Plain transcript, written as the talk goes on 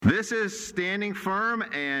This is Standing Firm,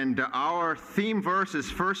 and our theme verse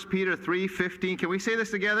is 1 Peter 3:15. Can we say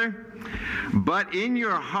this together? But in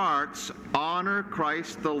your hearts honor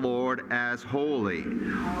Christ the Lord as holy,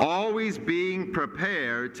 always being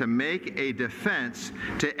prepared to make a defense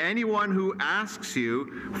to anyone who asks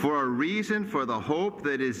you for a reason for the hope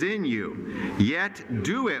that is in you, yet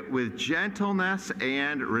do it with gentleness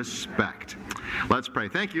and respect. Let's pray.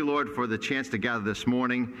 Thank you, Lord, for the chance to gather this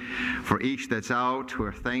morning. For each that's out,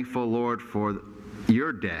 we're thankful, Lord, for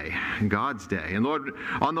your day, God's day. And Lord,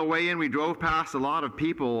 on the way in, we drove past a lot of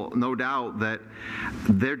people, no doubt, that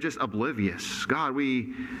they're just oblivious. God,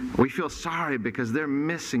 we feel sorry because they're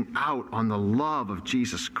missing out on the love of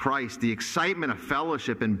Jesus Christ, the excitement of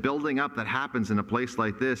fellowship and building up that happens in a place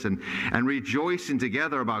like this, and rejoicing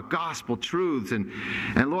together about gospel truths. And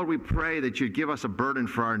Lord, we pray that you'd give us a burden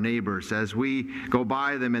for our neighbors as we go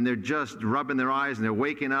by them and they're just rubbing their eyes and they're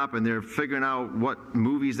waking up and they're figuring out what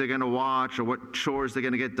movies they're going to watch or what chores they're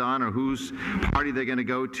going to get done or whose party they're going to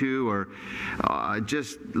go to, or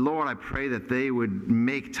just, Lord, I pray that they would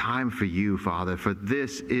make time for you, Father, for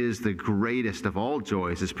this is the greatest of all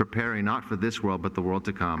joys, is preparing not for this world but the world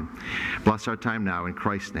to come. Bless our time now in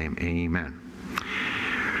Christ's name, amen.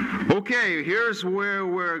 Okay, here's where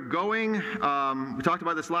we're going. We talked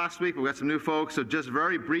about this last week. We've got some new folks. So just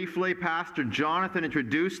very briefly, Pastor Jonathan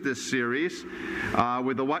introduced this series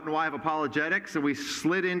with the what and why of apologetics. And we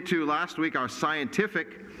slid into last week our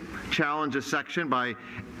scientific challenges section by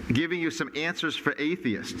giving you some answers for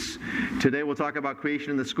atheists. Today we'll talk about creation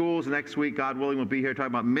in the schools. Next week, God willing, we'll be here talking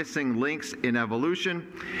about missing links in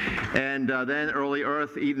evolution. And then early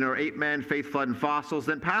Earth, Eden or ape men, faith, flood, and fossils.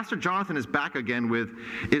 Then Pastor Jonathan is back again with,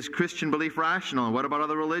 is Christian belief rational? And what about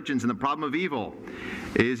other religions and the problem of evil?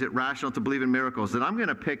 Is it rational to believe in miracles? Then I'm going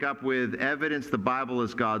to pick up with evidence the Bible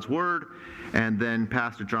is God's Word. And then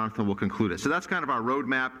Pastor Jonathan will conclude it. So that's kind of our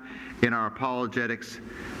roadmap in our apologetics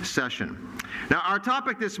session. Now, our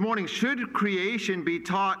topic this morning, should creation be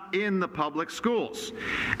taught in the public schools?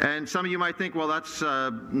 And some of you might think, well, that's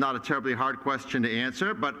not a terribly hard question to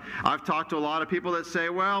answer, but I've talked to a lot of people that say,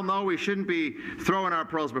 well, no, we shouldn't be throwing our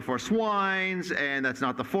pearls before swines, and that's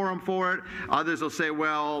not the forum for it. Others will say,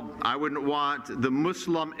 well, I wouldn't want the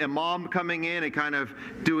Muslim imam coming in and kind of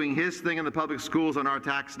doing his thing in the public schools on our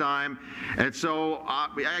tax dime. And so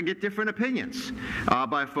I get different opinions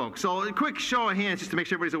by folks. So a quick show of hands just to make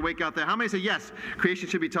sure everybody's awake out there. How many say, yes, creation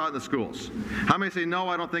should be taught in the schools? How many say, no,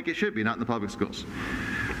 I don't think it should be, not in the public schools?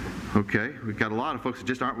 Okay, we've got a lot of folks that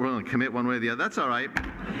just aren't willing to commit one way or the other. That's all right.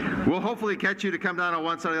 We'll hopefully catch you to come down on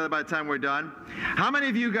one side or the other by the time we're done. How many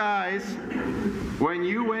of you guys, when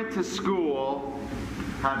you went to school,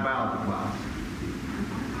 had biology class?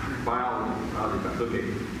 Biology class, okay.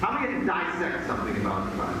 How many can dissect something in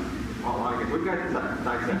biology class? Oh, I get. We've got to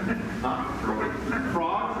dissect.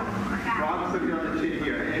 Frogs? Frogs sitting on the chin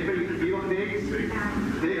here. Anybody feel pigs?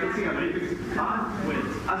 They can see a big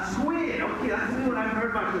a squid. Okay, that's new one. I haven't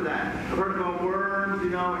heard much of that. I've heard about worms,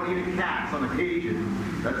 and even cats on occasion.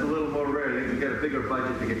 That's a little more rare. They have to get a bigger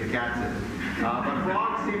budget to get the cats in. But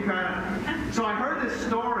frogs seem kind of... So I heard this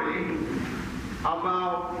story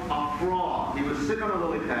about a frog. He was sitting on a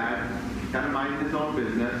lily pad, kind of minding his own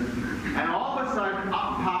business, and all of a sudden,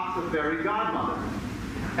 up pops a fairy godmother.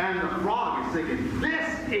 And the frog is thinking,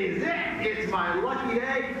 this is it! It's my lucky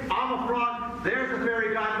day. I'm a frog. There's the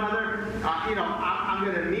fairy godmother. I'm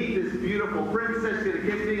going to meet this beautiful princess. She's going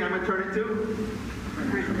to kiss me. I'm going to turn into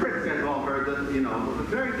a princess. All heard the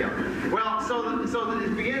fairy tale. Well, so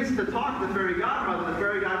it begins to talk to the fairy godmother. The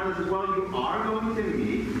fairy godmother says, well, you are going to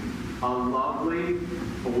meet a lovely,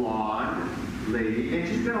 blonde lady, and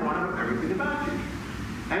she's going to want to know everything about you.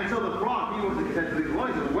 And so the frog, he wasn't content to leave the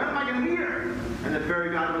lawyer. He said, when am I going to meet her? And the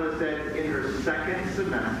fairy godmother said, in her second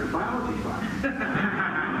semester biology class.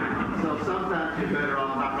 So sometimes you're better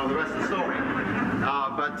off not knowing the rest of the story.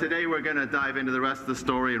 But today we're going to dive into the rest of the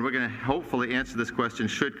story, and we're going to hopefully answer this question,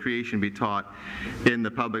 should creation be taught in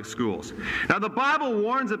the public schools? Now, the Bible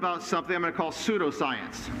warns about something I'm going to call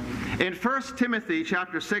pseudoscience. In 1 Timothy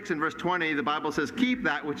chapter 6 and verse 20, the Bible says, keep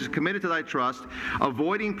that which is committed to thy trust,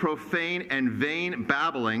 avoiding profane and vain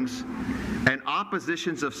babblings and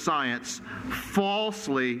oppositions of science,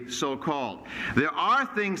 falsely so called. There are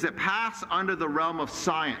things that pass under the realm of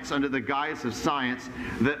science, under the guise of science,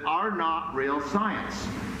 that are not real science.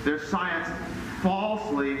 They're science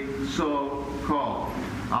falsely so called.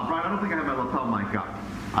 Brian, I don't think I have my lapel mic up.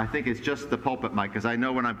 I think it's just the pulpit mic, because I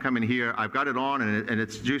know when I'm coming here, I've got it on and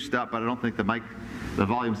it's juiced up, but I don't think the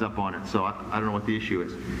volume's up on it, so I don't know what the issue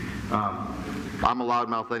is. I'm a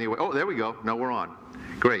loudmouth anyway. Oh, there we go. No, we're on.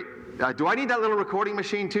 Great. Do I need that little recording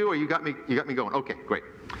machine too, or you got me going? Okay, great.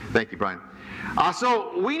 Thank you, Brian.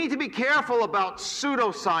 So we need to be careful about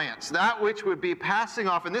pseudoscience, that which would be passing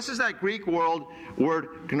off, and this is that Greek word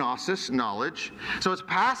gnosis, knowledge. So it's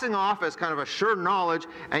passing off as kind of a sure knowledge,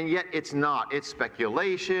 and yet it's not. It's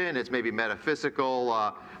speculation, it's maybe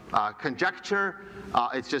metaphysical conjecture,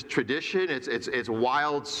 it's just tradition, it's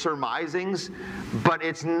wild surmisings, but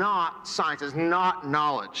it's not science, it's not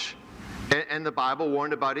knowledge. And the Bible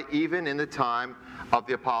warned about it even in the time of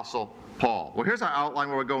the Apostle Paul. Well, here's our outline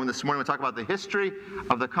where we're going this morning. We'll talk about the history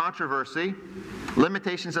of the controversy,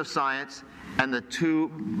 limitations of science, and the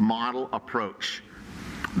two-model approach.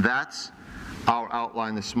 That's our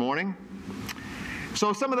outline this morning.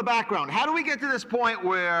 So some of the background. How do we get to this point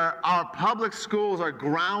where our public schools are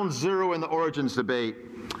ground zero in the origins debate,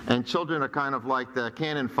 and children are kind of like the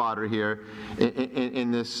cannon fodder here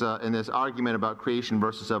in this argument about creation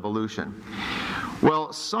versus evolution?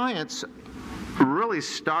 Well, science really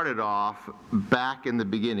started off back in the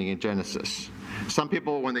beginning in Genesis. Some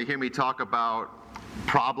people, when they hear me talk about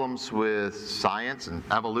problems with science and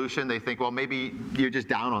evolution, they think, well, maybe you're just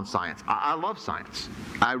down on science. I love science.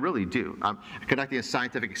 I really do. I'm conducting a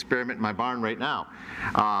scientific experiment in my barn right now,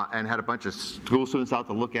 and had a bunch of school students out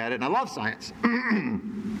to look at it, and I love science.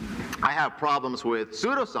 I have problems with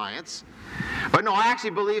pseudoscience, but no, I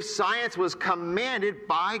actually believe science was commanded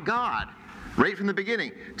by God right from the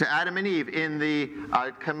beginning to Adam and Eve in the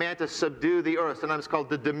command to subdue the earth. Sometimes called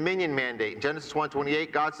the dominion mandate. In Genesis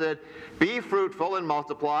 1:28, God said, "Be fruitful and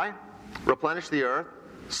multiply, replenish the earth,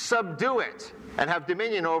 subdue it, and have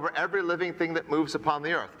dominion over every living thing that moves upon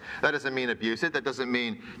the earth." That doesn't mean abuse it. That doesn't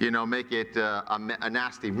mean, make it a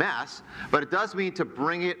nasty mess. But it does mean to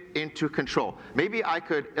bring it into control. Maybe I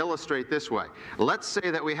could illustrate this way. Let's say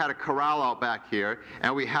that we had a corral out back here,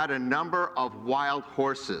 and we had a number of wild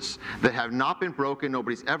horses that have not been broken.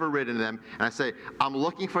 Nobody's ever ridden them. And I say, I'm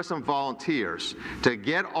looking for some volunteers to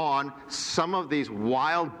get on some of these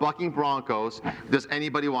wild bucking broncos. Does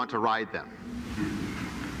anybody want to ride them?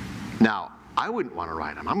 Now, I wouldn't want to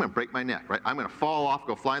ride them. I'm going to break my neck, right? I'm going to fall off,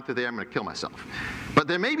 go flying through the air, I'm going to kill myself. But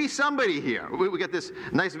there may be somebody here. We get this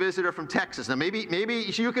nice visitor from Texas. Now, maybe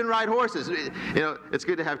you can ride horses. It's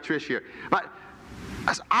good to have Trish here. But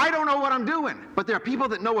I don't know what I'm doing. But there are people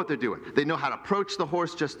that know what they're doing. They know how to approach the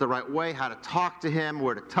horse just the right way, how to talk to him,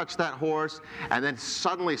 where to touch that horse, and then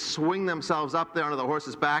suddenly swing themselves up there onto the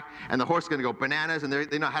horse's back, and the horse is going to go bananas, and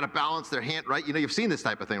they know how to balance their hand, right? You've seen this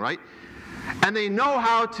type of thing, right? And they know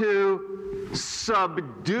how to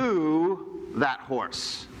subdue that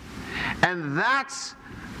horse. And that's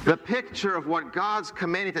the picture of what God's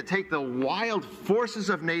commanding, to take the wild forces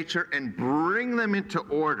of nature and bring them into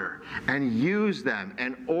order and use them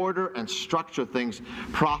and order and structure things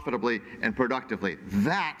profitably and productively.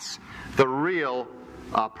 That's the real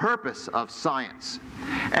purpose of science.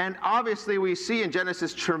 And obviously we see in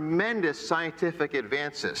Genesis tremendous scientific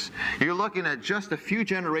advances. You're looking at just a few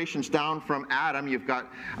generations down from Adam, you've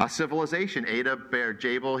got a civilization. Ada bare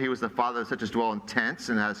Jabal, he was the father of such as dwell in tents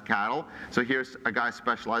and has cattle. So here's a guy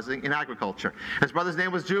specializing in agriculture. His brother's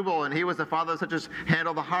name was Jubal, and he was the father of such as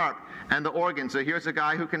handle the harp and the organ. So here's a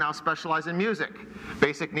guy who can now specialize in music.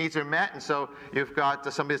 Basic needs are met, and so you've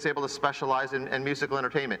got somebody that's able to specialize in musical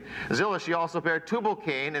entertainment. Zillah, she also bare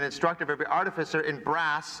Tubal-Cain, an instructor of every artificer in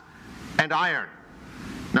brass and iron.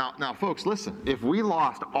 Now, folks, listen. If we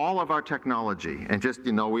lost all of our technology and just,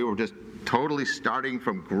 we were just totally starting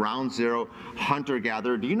from ground zero,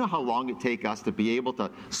 hunter-gatherer, do you know how long it'd take us to be able to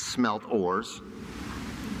smelt ores?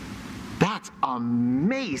 That's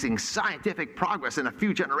amazing scientific progress in a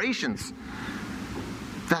few generations.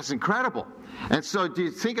 That's incredible. And so do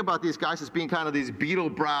you think about these guys as being kind of these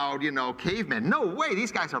beetle-browed, cavemen? No way,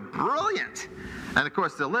 these guys are brilliant. And of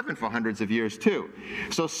course, they're living for hundreds of years too.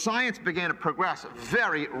 So science began to progress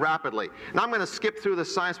very rapidly. Now I'm going to skip through the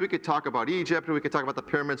science. We could talk about Egypt, we could talk about the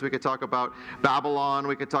pyramids, we could talk about Babylon,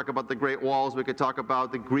 we could talk about the Great Walls, we could talk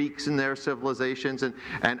about the Greeks and their civilizations,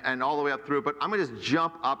 and all the way up through. But I'm going to just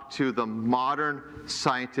jump up to the modern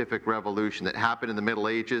scientific revolution that happened in the Middle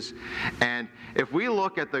Ages. And if we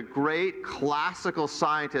look at the great classical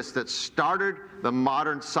scientists that started the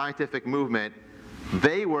modern scientific movement,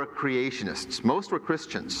 they were creationists. Most were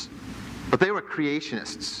Christians, but they were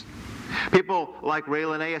creationists. People like Ray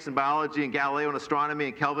Linnaeus in biology and Galileo in astronomy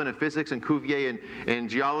and Kelvin in physics and Cuvier in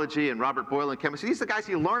geology and Robert Boyle in chemistry. These are the guys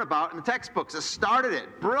you learn about in the textbooks that started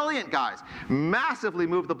it. Brilliant guys. Massively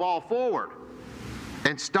moved the ball forward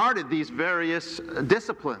and started these various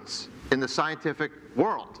disciplines in the scientific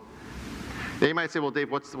world. Now you might say, well,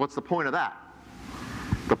 Dave, what's the point of that?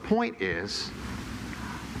 The point is,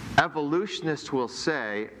 evolutionists will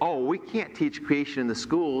say, oh, we can't teach creation in the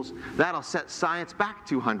schools. That'll set science back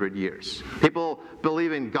 200 years. People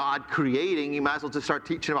believe in God creating. You might as well just start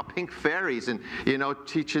teaching about pink fairies and,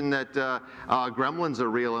 teaching that gremlins are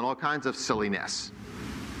real and all kinds of silliness.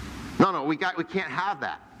 No, we can't have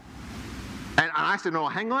that. And I said, no,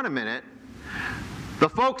 hang on a minute. The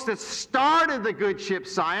folks that started the good ship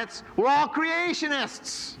science were all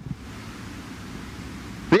creationists.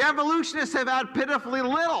 The evolutionists have had pitifully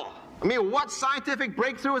little. I mean, what scientific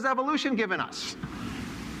breakthrough has evolution given us?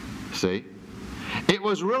 See?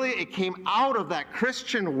 It came out of that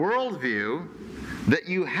Christian worldview that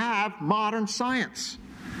you have modern science.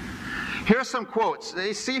 Here's some quotes.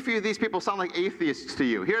 See if these people sound like atheists to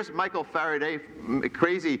you. Here's Michael Faraday, a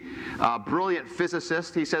crazy, brilliant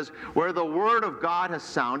physicist. He says, where the word of God has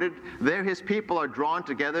sounded, there his people are drawn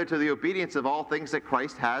together to the obedience of all things that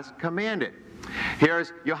Christ has commanded.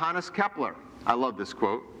 Here's Johannes Kepler. I love this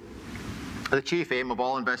quote. The chief aim of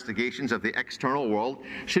all investigations of the external world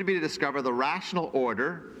should be to discover the rational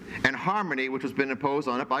order and harmony which has been imposed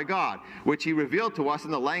on it by God, which he revealed to us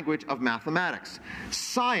in the language of mathematics.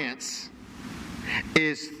 Science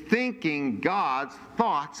is thinking God's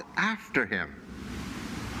thoughts after him.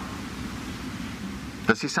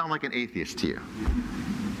 Does he sound like an atheist to you?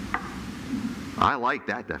 I like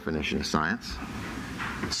that definition of science.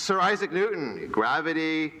 Sir Isaac Newton,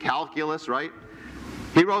 gravity, calculus, right?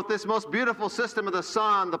 He wrote, this most beautiful system of the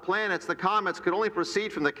sun, the planets, the comets, could only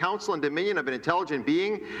proceed from the counsel and dominion of an intelligent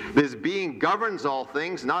being. This being governs all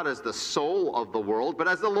things, not as the soul of the world, but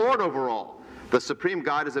as the Lord over all. The supreme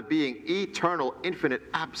God is a being, eternal, infinite,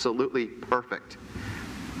 absolutely perfect.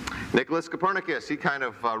 Nicholas Copernicus, he kind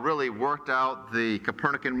of really worked out the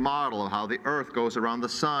Copernican model of how the earth goes around the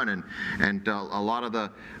sun and a lot of the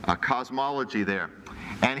cosmology there.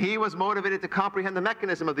 And he was motivated to comprehend the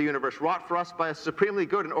mechanism of the universe wrought for us by a supremely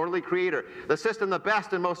good and orderly creator, the system the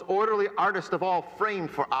best and most orderly artist of all, framed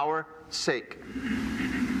for our sake.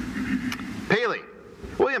 Paley.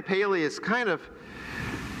 William Paley is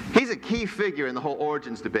he's a key figure in the whole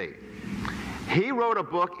origins debate. He wrote a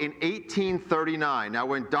book in 1839. Now,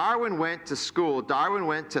 when Darwin went to school, Darwin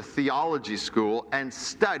went to theology school and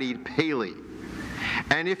studied Paley.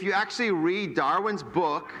 And if you actually read Darwin's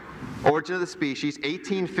book, Origin of the Species,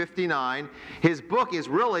 1859, his book is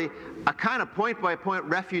really a kind of point-by-point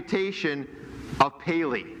refutation of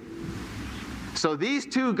Paley. So these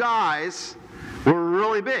two guys were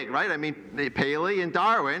really big, right? I mean, Paley and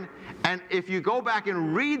Darwin. And if you go back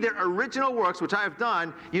and read their original works, which I have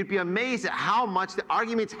done, you'd be amazed at how much the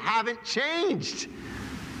arguments haven't changed.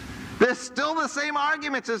 They're still the same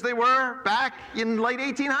arguments as they were back in late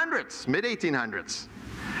 1800s, mid-1800s.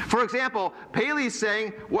 For example, Paley's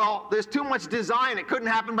saying, well, there's too much design. It couldn't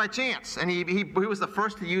happen by chance. And he was the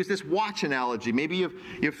first to use this watch analogy. Maybe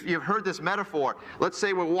you've heard this metaphor. Let's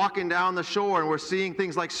say we're walking down the shore and we're seeing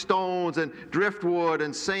things like stones and driftwood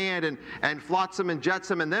and sand and flotsam and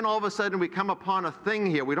jetsam. And then all of a sudden we come upon a thing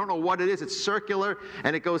here. We don't know what it is. It's circular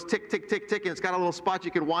and it goes tick, tick, tick, tick. And it's got a little spot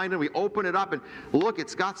you can wind in. We open it up and look,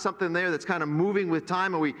 it's got something there that's kind of moving with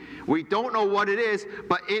time. And we don't know what it is.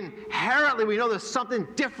 But inherently we know there's something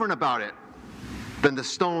different about it than the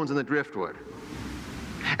stones and the driftwood.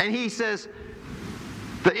 And he says,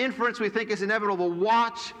 the inference we think is inevitable, the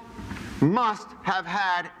watch must have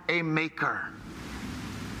had a maker.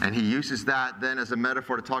 And he uses that then as a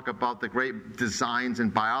metaphor to talk about the great designs in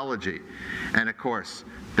biology. And of course,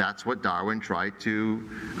 that's what Darwin tried to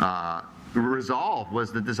resolve,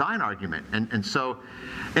 was the design argument. And so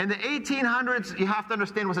in the 1800s, you have to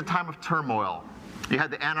understand, was a time of turmoil. You had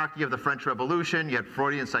the anarchy of the French Revolution. You had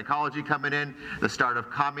Freudian psychology coming in, the start of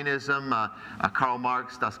communism, Karl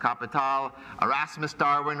Marx, Das Kapital, Erasmus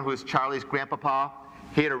Darwin, who was Charlie's grandpapa.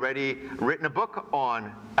 He had already written a book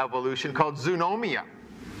on evolution called Zoonomia.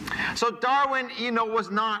 So Darwin, was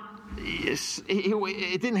not,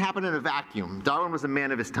 it didn't happen in a vacuum. Darwin was a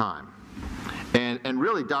man of his time. And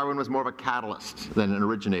really, Darwin was more of a catalyst than an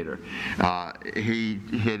originator. He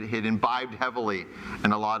had imbibed heavily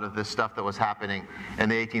in a lot of this stuff that was happening in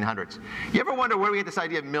the 1800s. You ever wonder where we get this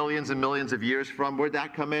idea of millions and millions of years from? Where'd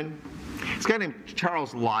that come in? This guy named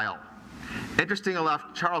Charles Lyell. Interesting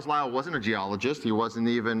enough, Charles Lyell wasn't a geologist. He wasn't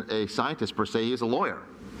even a scientist per se. He was a lawyer.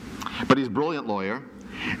 But he's a brilliant lawyer.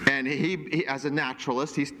 And he as a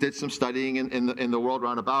naturalist, he did some studying in the world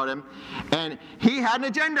round about him. And he had an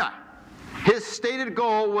agenda. His stated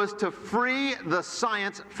goal was to free the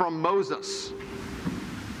science from Moses.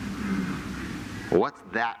 What's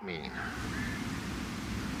that mean?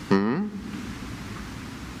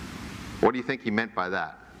 What do you think he meant by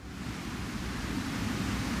that?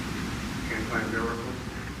 Anti-miracle?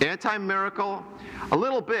 Anti-miracle, a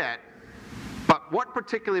little bit, but what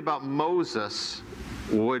particularly about Moses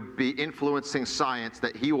would be influencing science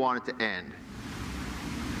that he wanted to end?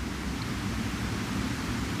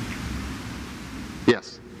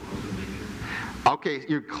 Yes? Okay,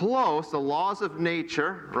 you're close. The laws of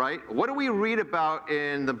nature, right? What do we read about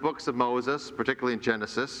in the books of Moses, particularly in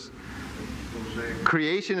Genesis?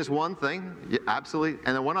 Creation is one thing, yeah, absolutely.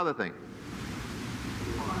 And then one other thing.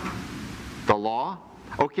 The law?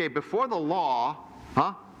 Okay, before the law,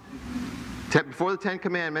 before the Ten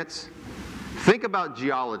Commandments, think about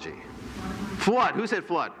geology. Flood. Who said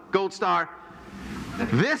flood? Gold star.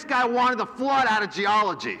 This guy wanted the flood out of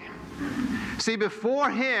geology. See,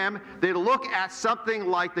 before him, they'd look at something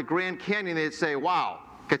like the Grand Canyon, they'd say, wow,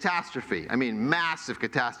 catastrophe. I mean, massive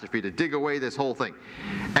catastrophe to dig away this whole thing.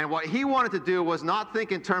 And what he wanted to do was not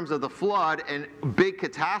think in terms of the flood and big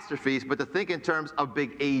catastrophes, but to think in terms of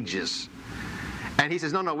big ages. And he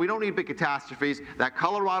says, no, we don't need big catastrophes. That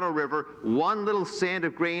Colorado River, one little sand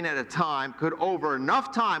of grain at a time, could over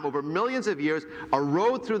enough time, over millions of years,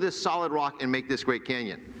 erode through this solid rock and make this great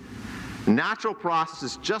canyon. Natural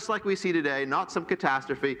processes, just like we see today, not some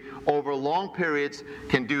catastrophe, over long periods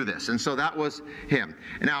can do this. And so that was him.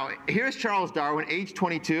 Now, here's Charles Darwin, age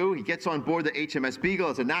 22. He gets on board the HMS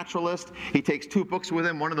Beagle as a naturalist. He takes 2 books with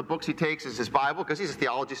him. One of the books he takes is his Bible, because he's a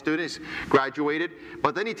theology student. He's graduated.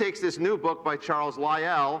 But then he takes this new book by Charles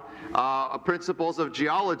Lyell, Principles of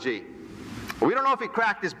Geology. We don't know if he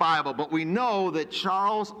cracked his Bible, but we know that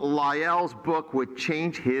Charles Lyell's book would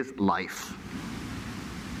change his life.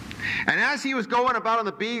 And as he was going about on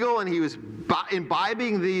the Beagle and he was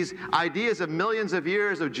imbibing these ideas of millions of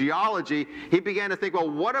years of geology, he began to think, well,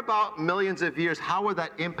 what about millions of years? How would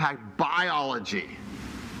that impact biology?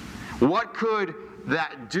 What could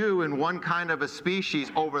that do in one kind of a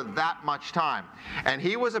species over that much time? And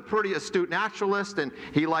he was a pretty astute naturalist, and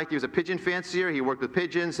he was a pigeon fancier. He worked with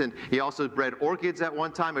pigeons, and he also bred orchids at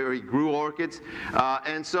one time, or he grew orchids.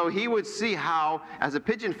 And so he would see how, as a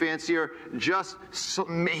pigeon fancier, just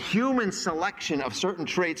human selection of certain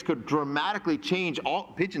traits could dramatically change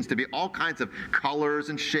all pigeons to be all kinds of colors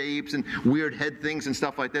and shapes and weird head things and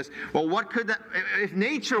stuff like this. Well, what could that, if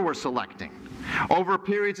nature were selecting over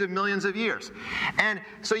periods of millions of years? And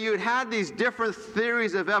so you had these different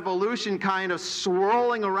theories of evolution kind of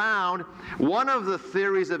swirling around. One of the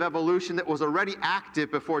theories of evolution that was already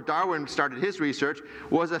active before Darwin started his research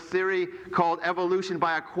was a theory called evolution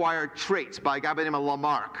by acquired traits by a guy by the name of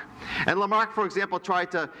Lamarck. And Lamarck, for example,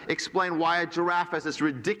 tried to explain why a giraffe has this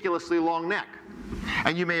ridiculously long neck.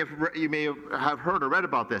 And you may have heard or read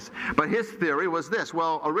about this. But his theory was this.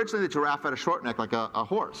 Well, originally the giraffe had a short neck like a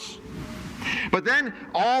horse. But then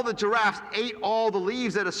all the giraffes ate all the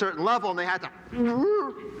leaves at a certain level, and they had to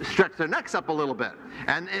stretch their necks up a little bit.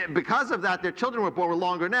 And because of that, their children were born with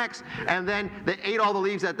longer necks, and then they ate all the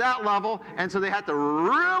leaves at that level, and so they had to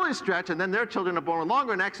really stretch, and then their children are born with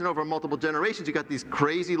longer necks, and over multiple generations you got these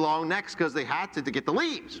crazy long necks because they had to get the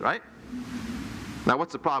leaves, right? Now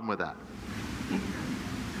what's the problem with that?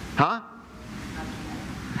 Huh?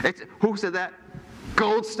 Who said that?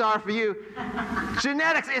 Gold star for you.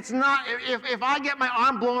 Genetics, it's not, if I get my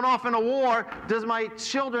arm blown off in a war, does my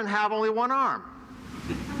children have only one arm?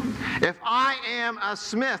 If I am a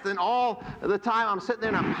smith and all the time I'm sitting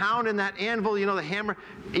there and I'm pounding that anvil, the hammer,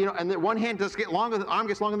 and the one hand does get longer, the arm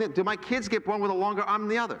gets longer than the other, do my kids get born with a longer arm than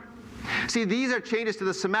the other? See, these are changes to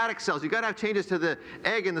the somatic cells. You've got to have changes to the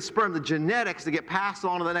egg and the sperm, the genetics, to get passed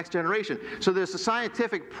on to the next generation. So there's a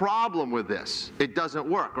scientific problem with this. It doesn't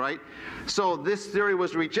work, right? So this theory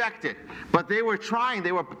was rejected. But they were trying,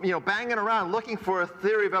 they were banging around looking for a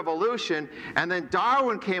theory of evolution, and then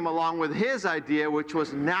Darwin came along with his idea, which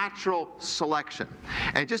was natural selection.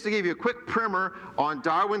 And just to give you a quick primer on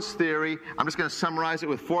Darwin's theory, I'm just going to summarize it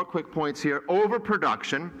with 4 quick points here.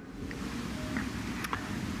 Overproduction.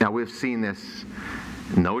 Now, we've seen this,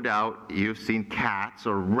 no doubt. You've seen cats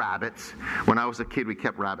or rabbits. When I was a kid, we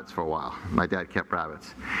kept rabbits for a while. My dad kept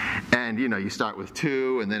rabbits. And, you start with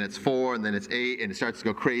 2, and then it's 4, and then it's 8, and it starts to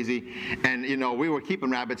go crazy. And, we were keeping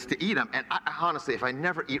rabbits to eat them. And honestly, if I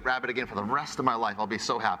never eat rabbit again for the rest of my life, I'll be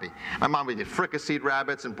so happy. My mom, we did fricasseed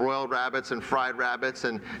rabbits and broiled rabbits and fried rabbits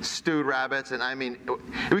and stewed rabbits. And,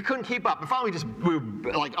 we couldn't keep up. And finally, we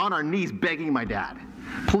were like on our knees begging my dad,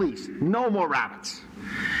 please, no more rabbits.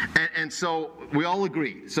 And so we all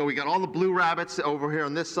agreed. So we got all the blue rabbits over here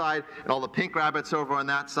on this side, and all the pink rabbits over on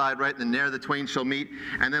that side, right? And then there the twain shall meet.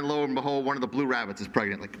 And then lo and behold, one of the blue rabbits is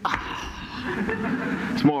pregnant.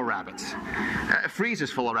 It's more rabbits.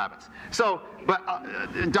 Freezer's full of rabbits. So, but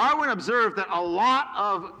Darwin observed that a lot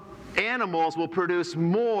of animals will produce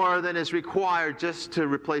more than is required just to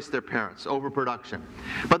replace their parents, overproduction.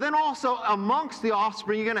 But then also amongst the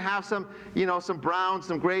offspring, you're going to have some, some brown,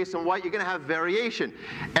 some gray, some white. You're going to have variation.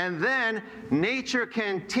 And then nature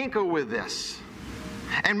can tinker with this.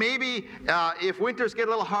 And maybe if winters get a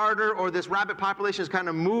little harder, or this rabbit population is kind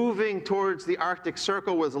of moving towards the Arctic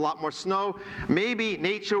Circle with a lot more snow, maybe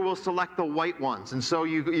nature will select the white ones. And so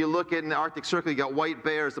you look at in the Arctic Circle, you got white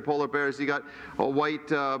bears, the polar bears, you got white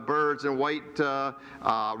birds and white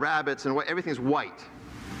rabbits, and everything's white.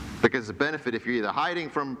 Because it's a benefit if you're either hiding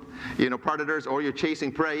from predators or you're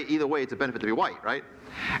chasing prey. Either way, it's a benefit to be white, right?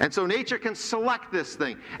 And so nature can select this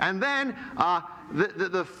thing. And then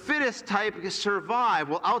the fittest type survive,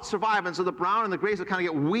 will out-survive, and so the brown and the grays will kind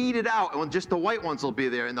of get weeded out, and just the white ones will be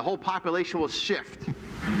there, and the whole population will shift.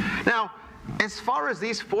 Now, as far as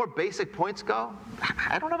these 4 basic points go,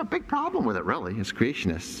 I don't have a big problem with it, really, as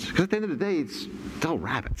creationists. Because at the end of the day, it's still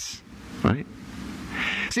rabbits, right?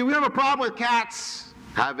 See, we have a problem with cats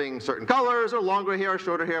having certain colors, or longer hair, or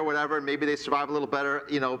shorter hair, whatever. Maybe they survive a little better,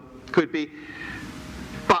 could be.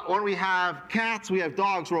 But when we have cats, we have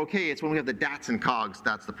dogs, we're okay. It's when we have the dats and cogs,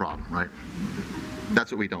 that's the problem, right?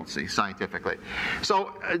 That's what we don't see scientifically.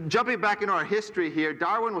 So jumping back into our history here,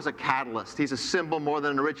 Darwin was a catalyst. He's a symbol more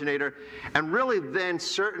than an originator. And really then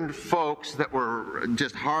certain folks that were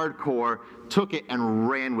just hardcore took it and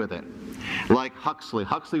ran with it. Like Huxley.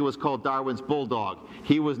 Huxley was called Darwin's bulldog.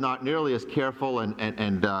 He was not nearly as careful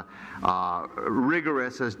and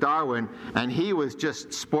rigorous as Darwin, and he was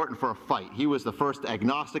just sporting for a fight. He was the first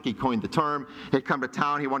agnostic. He coined the term. He'd come to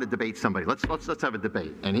town. He wanted to debate somebody. Let's have a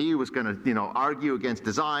debate. And he was going to argue against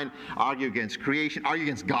design, argue against creation, argue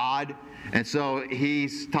against God. And so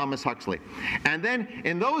he's Thomas Huxley. And then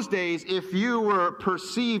in those days, if you were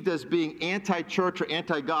perceived as being anti-church or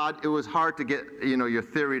anti-God, it was hard to get your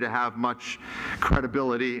theory to have much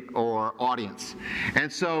credibility or audience.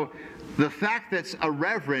 And so the fact that a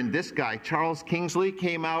reverend, this guy, Charles Kingsley,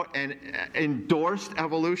 came out and endorsed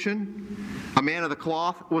evolution, a man of the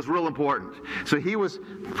cloth, was real important. So he was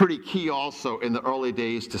pretty key also in the early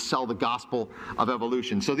days to sell the gospel of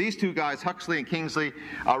evolution. So these 2 guys, Huxley and Kingsley,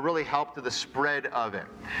 really helped to the spread of it.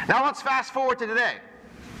 Now let's fast forward to today.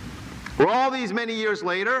 We're all these many years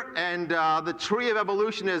later, and the tree of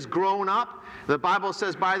evolution has grown up. The Bible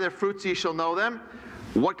says, by their fruits ye shall know them.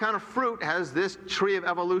 What kind of fruit has this tree of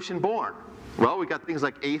evolution borne? Well, we got things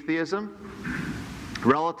like atheism,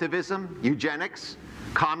 relativism, eugenics,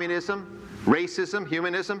 communism, racism,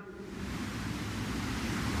 humanism.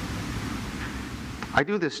 I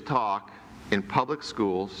do this talk in public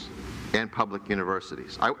schools and public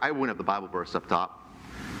universities. I wouldn't have the Bible verse up top.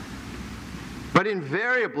 But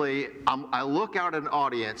invariably, I look out at an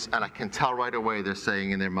audience and I can tell right away they're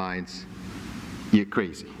saying in their minds, "You're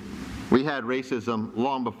crazy." We had racism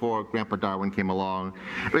long before Grandpa Darwin came along.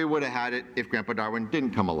 We would have had it if Grandpa Darwin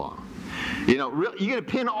didn't come along. You're going to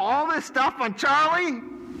pin all this stuff on Charlie?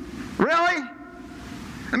 Really?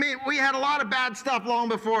 I mean, we had a lot of bad stuff long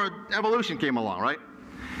before evolution came along, right?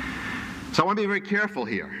 So I want to be very careful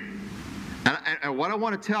here. And what I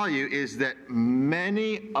want to tell you is that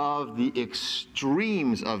many of the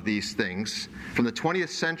extremes of these things from the 20th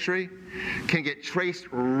century can get traced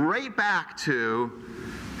right back to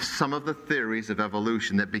some of the theories of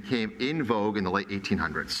evolution that became in vogue in the late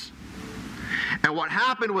 1800s. And what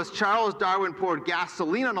happened was Charles Darwin poured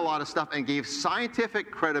gasoline on a lot of stuff and gave scientific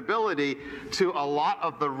credibility to a lot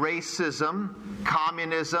of the racism,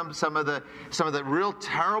 communism, some of the real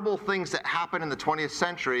terrible things that happened in the 20th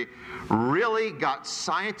century really got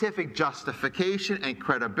scientific justification and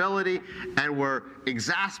credibility and were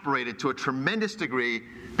exasperated to a tremendous degree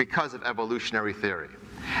because of evolutionary theory.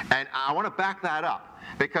 And I want to back that up.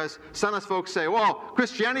 Because some of us folks say, well,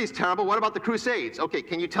 Christianity is terrible. What about the Crusades? Okay,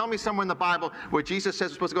 can you tell me somewhere in the Bible where Jesus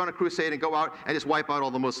says we're supposed to go on a crusade and go out and just wipe out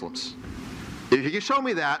all the Muslims? If you can show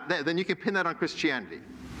me that, then you can pin that on Christianity.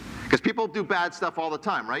 Because people do bad stuff all the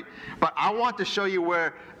time, right? But I want to show you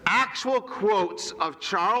where actual quotes of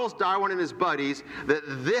Charles Darwin and his buddies, that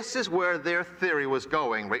this is where their theory was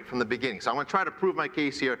going right from the beginning. So I want to try to prove my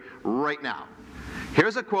case here right now.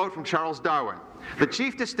 Here's a quote from Charles Darwin. The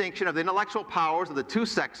chief distinction of the intellectual powers of the 2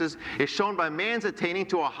 sexes is shown by man's attaining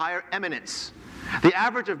to a higher eminence. The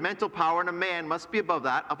average of mental power in a man must be above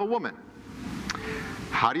that of a woman.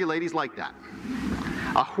 How do you ladies like that?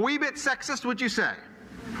 A wee bit sexist, would you say?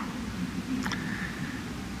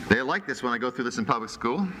 They like this when I go through this in public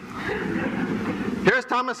school. Here's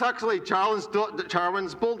Thomas Huxley,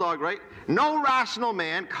 Darwin's bulldog, right? No rational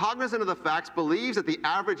man, cognizant of the facts, believes that the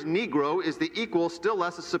average Negro is the equal, still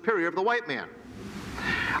less the superior of the white man.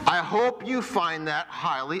 I hope you find that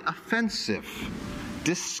highly offensive.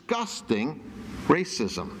 Disgusting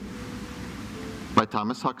Racism by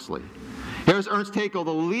Thomas Huxley. Here's Ernst Haeckel,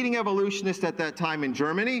 the leading evolutionist at that time in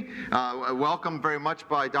Germany, welcomed very much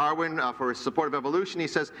by Darwin for his support of evolution. He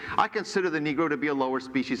says, I consider the Negro to be a lower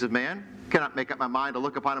species of man. Cannot make up my mind to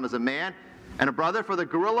look upon him as a man and a brother, for the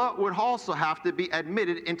gorilla would also have to be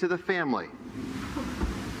admitted into the family.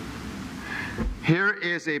 Here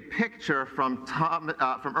is a picture from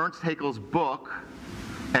Ernst Haeckel's book,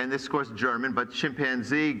 and this, of course, German, but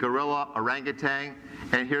chimpanzee, gorilla, orangutan,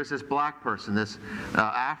 and here's this black person, this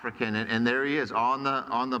African, and there he is on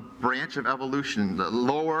the branch of evolution, the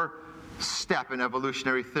lower step in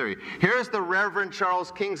evolutionary theory. Here's the Reverend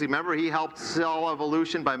Charles Kingsley. Remember, he helped sell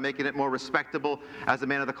evolution by making it more respectable as a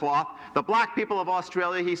man of the cloth. The black people of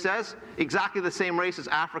Australia, he says, exactly the same race as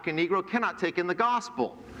African Negro, cannot take in the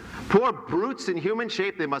gospel. Poor brutes in human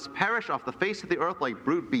shape, they must perish off the face of the earth like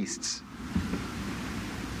brute beasts.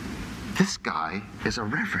 This guy is a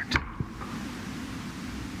reverend.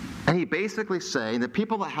 And he basically saying that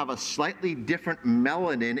people that have a slightly different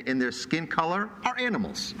melanin in their skin color are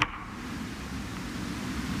animals.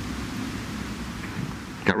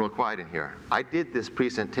 Got real quiet in here. I did this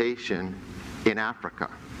presentation in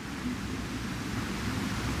Africa.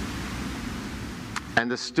 And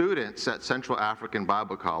the students at Central African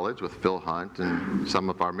Bible College with Phil Hunt and some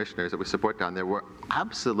of our missionaries that we support down there were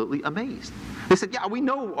absolutely amazed. They said, yeah, we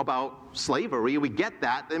know about slavery, we get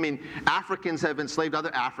that. I mean, Africans have enslaved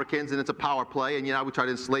other Africans and it's a power play, and we try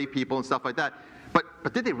to enslave people and stuff like that.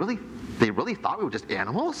 But did they really thought we were just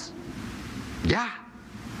animals? Yeah,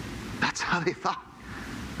 that's how they thought.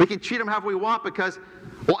 We can treat them however we want because,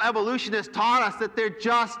 well, evolutionists taught us that they're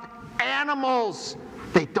just animals.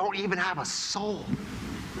 They don't even have a soul.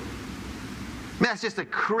 Man, that's just the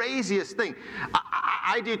craziest thing.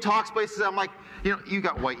 I do talks places, I'm like, you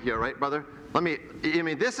got white here, right, brother?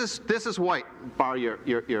 This is white. Borrow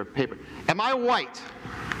your paper. Am I white?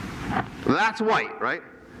 That's white, right?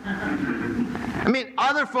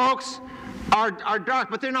 Other folks are dark,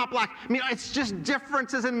 but they're not black. It's just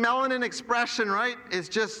differences in melanin expression, right? It's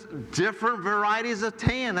just different varieties of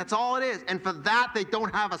tan. That's all it is. And for that, they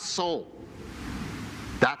don't have a soul.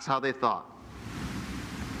 That's how they thought.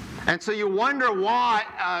 And so you wonder why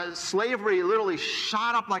slavery literally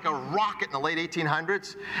shot up like a rocket in the late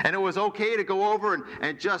 1800s, and it was okay to go over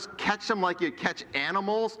and just catch them like you'd catch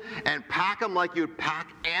animals and pack them like you'd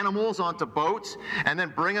pack animals onto boats and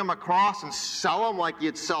then bring them across and sell them like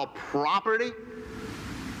you'd sell property.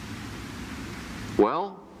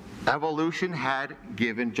 Well, evolution had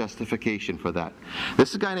given justification for that. This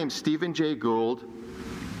is a guy named Stephen Jay Gould.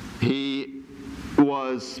 He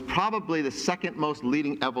was probably the second most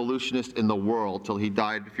leading evolutionist in the world till he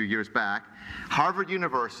died a few years back. Harvard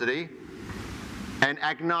University, an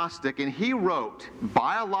agnostic, and he wrote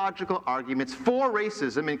biological arguments for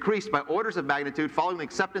racism increased by orders of magnitude following the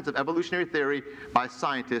acceptance of evolutionary theory by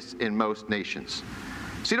scientists in most nations.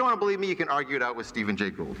 So you don't want to believe me, you can argue it out with Stephen Jay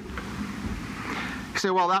Gould. You say,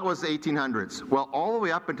 well, that was the 1800s. Well, all the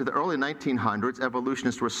way up into the early 1900s,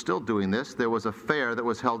 evolutionists were still doing this. There was a fair that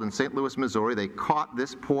was held in St. Louis, Missouri. They caught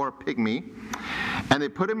this poor pygmy, and they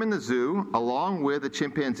put him in the zoo along with a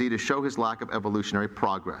chimpanzee to show his lack of evolutionary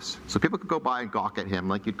progress. So people could go by and gawk at him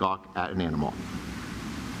like you'd gawk at an animal.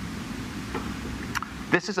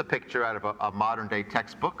 This is a picture out of a modern-day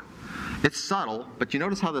textbook. It's subtle, but you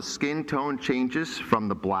notice how the skin tone changes from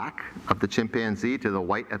the black of the chimpanzee to the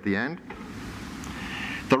white at the end?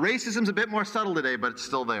 The racism's a bit more subtle today, but it's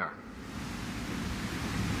still there.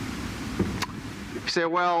 You say,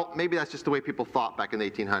 well, maybe that's just the way people thought back in the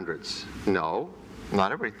 1800s. No,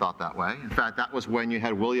 not everybody thought that way. In fact, that was when you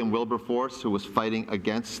had William Wilberforce, who was fighting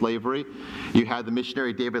against slavery. You had the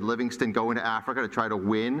missionary David Livingstone go into Africa to try to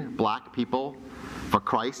win black people for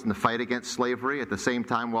Christ in the fight against slavery, at the same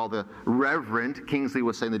time while the Reverend Kingsley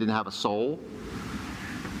was saying they didn't have a soul.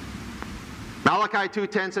 Malachi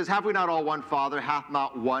 2:10 says, have we not all one Father? Hath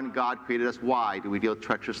not one God created us? Why do we deal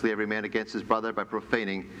treacherously every man against his brother by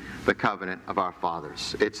profaning the covenant of our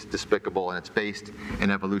fathers? It's despicable, and it's based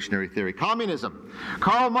in evolutionary theory. Communism.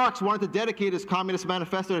 Karl Marx wanted to dedicate his Communist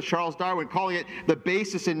Manifesto to Charles Darwin, calling it the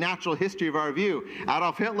basis in natural history of our view.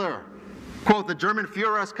 Adolf Hitler, quote, the German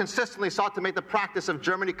Führer has consistently sought to make the practice of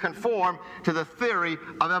Germany conform to the theory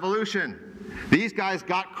of evolution. These guys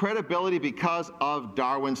got credibility because of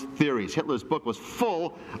Darwin's theories. Hitler's book was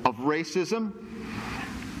full of racism.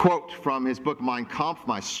 Quote from his book Mein Kampf,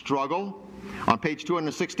 My Struggle. On page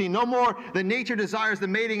 216, no more than nature desires the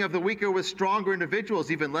mating of the weaker with stronger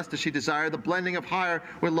individuals, even less does she desire the blending of higher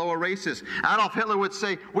with lower races. Adolf Hitler would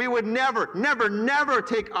say, we would never, never, never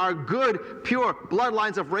take our good, pure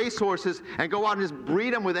bloodlines of racehorses and go out and just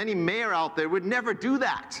breed them with any mare out there. We'd never do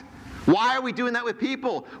that. Why are we doing that with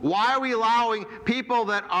people? Why are we allowing people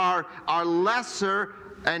that are lesser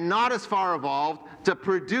and not as far evolved to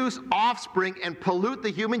produce offspring and pollute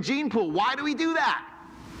the human gene pool? Why do we do that?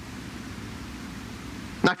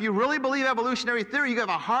 Now, if you really believe evolutionary theory, you have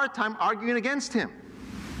a hard time arguing against him.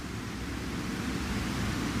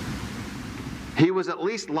 He was at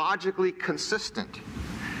least logically consistent.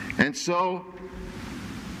 And so,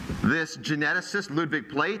 this geneticist, Ludwig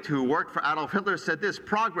Plate, who worked for Adolf Hitler, said this: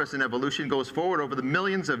 progress in evolution goes forward over the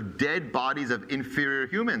millions of dead bodies of inferior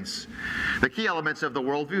humans. The key elements of the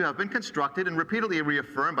worldview have been constructed and repeatedly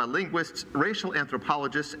reaffirmed by linguists, racial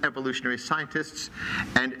anthropologists, evolutionary scientists,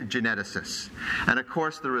 and geneticists. And of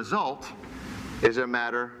course, the result is a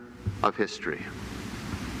matter of history.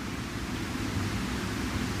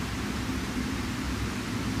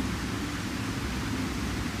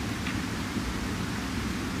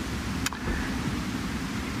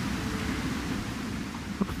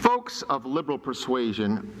 Folks of liberal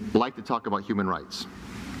persuasion like to talk about human rights.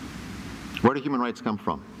 Where do human rights come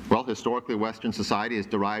from? Well, historically, Western society has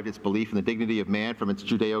derived its belief in the dignity of man from its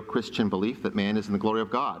Judeo-Christian belief that man is in the glory of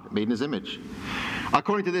God, made in his image.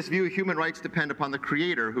 According to this view, human rights depend upon the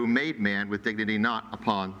Creator who made man with dignity, not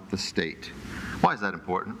upon the state. Why is that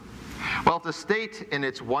important? Well, if the state in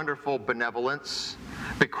its wonderful benevolence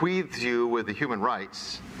bequeaths you with the human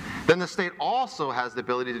rights, then the state also has the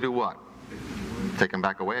ability to do what? Take them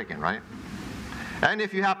back away again, right? And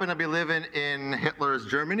if you happen to be living in Hitler's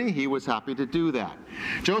Germany, he was happy to do that.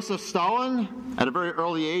 Joseph Stalin, at a very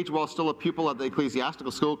early age, while still a pupil at the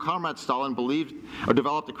ecclesiastical school, Comrade Stalin believed or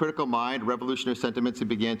developed a critical mind, revolutionary sentiments. He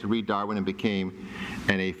began to read Darwin and became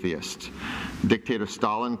an atheist. Dictator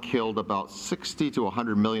Stalin killed about 60 to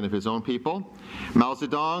 100 million of his own people. Mao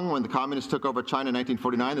Zedong, when the communists took over China in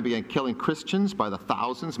 1949, they began killing Christians by the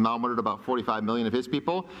thousands. Mao murdered about 45 million of his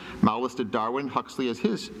people. Mao listed Darwin and Huxley as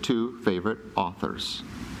his two favorite authors.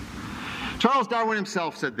 Charles Darwin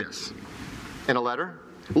himself said this in a letter: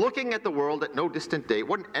 looking at the world at no distant date,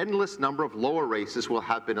 what an endless number of lower races will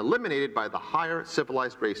have been eliminated by the higher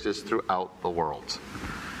civilized races throughout the world.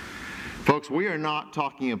 Folks, we are not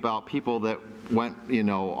talking about people that went,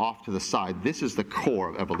 off to the side. This is the core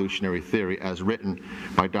of evolutionary theory as written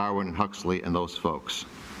by Darwin and Huxley and those folks.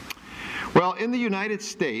 Well, in the United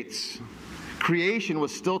States, creation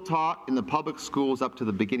was still taught in the public schools up to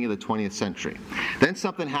the beginning of the 20th century. Then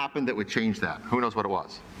something happened that would change that. Who knows what it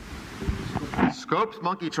was? Scopes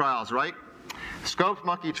monkey trials, right? Scopes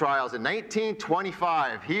monkey trials in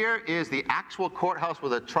 1925. Here is the actual courthouse where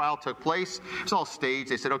the trial took place. It's all staged.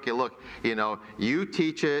 They said, okay, look, you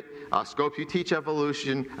teach it. Scopes, you teach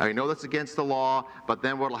evolution. I know that's against the law, but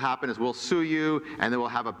then what will happen is we'll sue you, and then we'll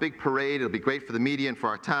have a big parade. It'll be great for the media and for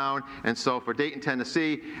our town. And so for Dayton,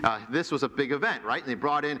 Tennessee, this was a big event, right? And they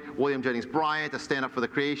brought in William Jennings Bryan to stand up for the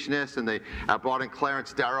creationists, and they brought in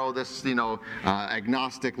Clarence Darrow, this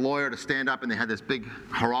agnostic lawyer, to stand up, and they had this big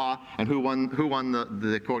hurrah. And who won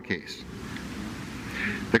the court case?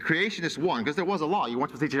 The creationists won because there was a law. You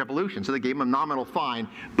weren't supposed to teach evolution, so they gave him a nominal fine.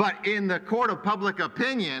 But in the court of public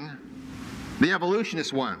opinion, the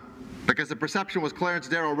evolutionists won because the perception was Clarence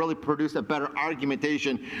Darrow really produced a better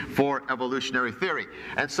argumentation for evolutionary theory.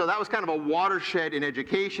 And so that was kind of a watershed in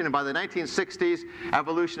education. And by the 1960s,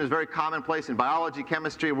 evolution is very commonplace in biology,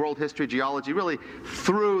 chemistry, world history, geology, really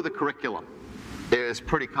through the curriculum. It was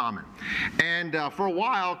pretty common. And for a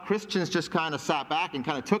while, Christians just kind of sat back and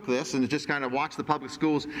kind of took this and just kind of watched the public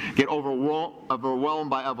schools get overwhelmed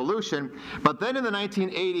by evolution. But then in the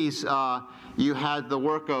 1980s, you had the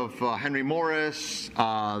work of Henry Morris,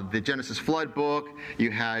 the Genesis Flood book.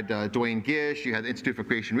 You had Duane Gish. You had the Institute for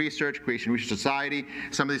Creation Research Society.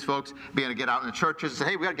 Some of these folks began to get out in the churches and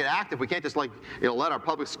say, hey, we got to get active. We can't just let our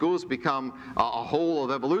public schools become a whole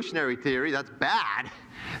of evolutionary theory. That's bad.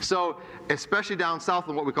 So, especially down south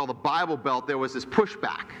in what we call the Bible Belt, there was this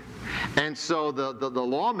pushback. And so the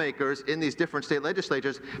lawmakers in these different state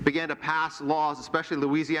legislatures began to pass laws, especially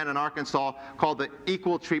Louisiana and Arkansas, called the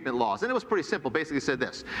Equal Treatment Laws. And it was pretty simple. Basically said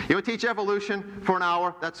this: you would teach evolution for an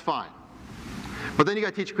hour, that's fine. But then you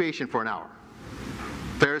got to teach creation for an hour.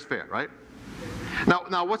 Fair is fair, right?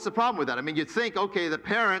 Now, what's the problem with that? I mean, you'd think, okay, the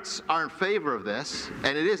parents are in favor of this,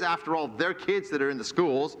 and it is, after all, their kids that are in the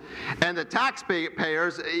schools, and the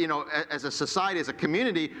taxpayers, as a society, as a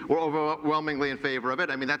community, were overwhelmingly in favor of it.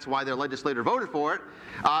 I mean, that's why their legislator voted for it.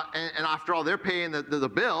 And after all, they're paying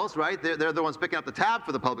the bills, right? They're the ones picking up the tab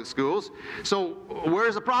for the public schools. So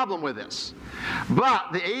where's the problem with this?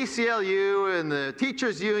 But the ACLU and the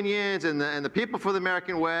teachers' unions and the People for the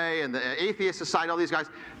American Way and the Atheist Society, all these guys,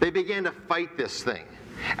 they began to fight this thing.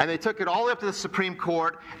 And they took it all the way up to the Supreme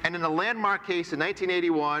Court, and in a landmark case in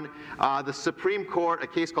 1981, the Supreme Court, a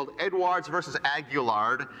case called Edwards versus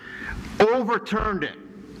Aguillard, overturned it.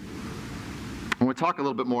 And we'll talk a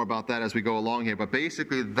little bit more about that as we go along here, but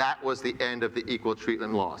basically that was the end of the equal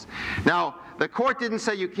treatment laws. Now, the court didn't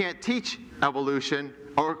say you can't teach evolution,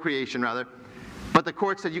 or creation rather, but the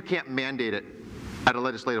court said you can't mandate it at a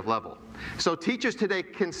legislative level. So teachers today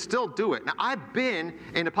can still do it. Now, I've been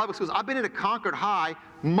in the public schools. I've been into Concord High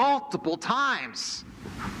multiple times.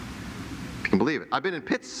 If you can believe it. I've been in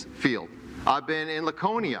Pittsfield. I've been in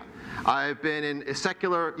Laconia. I've been in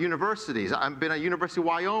secular universities. I've been at University of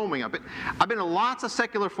Wyoming. I've been in lots of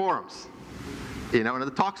secular forums. And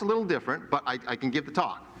the talk's a little different, but I can give the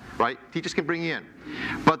talk. Right? Teachers can bring you in.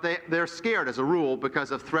 But they're scared, as a rule,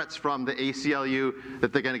 because of threats from the ACLU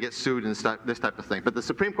that they're going to get sued and this type of thing. But the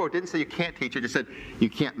Supreme Court didn't say you can't teach it. It just said you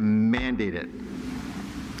can't mandate it.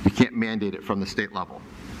 You can't mandate it from the state level.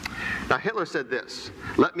 Now, Hitler said this: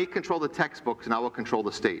 "Let me control the textbooks and I will control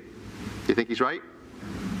the state." Do you think he's right?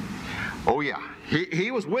 Oh, yeah.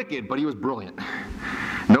 He was wicked, but he was brilliant.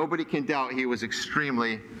 Nobody can doubt he was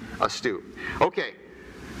extremely astute. Okay.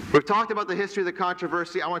 We've talked about the history of the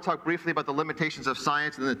controversy. I want to talk briefly about the limitations of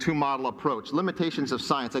science and the two-model approach. Limitations of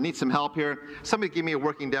science. I need some help here. Somebody give me a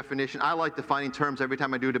working definition. I like defining terms every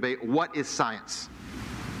time I do a debate. What is science?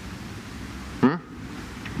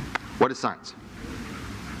 What is science?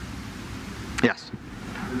 Yes?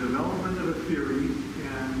 The development of a theory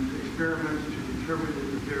and experiments to determine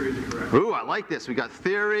if the theory is correct. Ooh, I like this. We got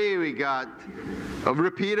theory, we got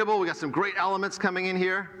repeatable, we got some great elements coming in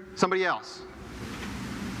here. Somebody else?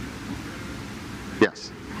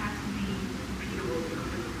 Yes.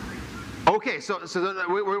 Okay, so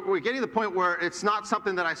we're getting to the point where it's not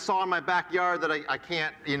something that I saw in my backyard that I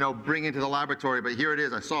can't, bring into the laboratory, but here it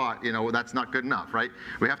is, I saw it, that's not good enough, right?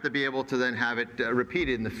 We have to be able to then have it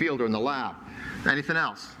repeated in the field or in the lab. Anything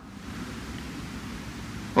else?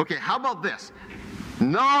 Okay, how about this?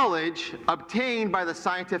 Knowledge obtained by the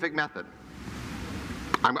scientific method.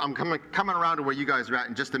 I'm coming around to where you guys are at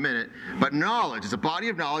in just a minute, but knowledge is a body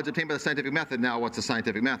of knowledge obtained by the scientific method. Now, what's the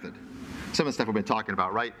scientific method? Some of the stuff we've been talking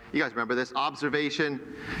about, right? You guys remember this? Observation,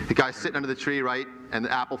 the guy's sitting under the tree, right? And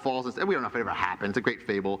the apple falls, and we don't know if it ever happened. It's a great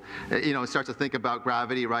fable. It starts to think about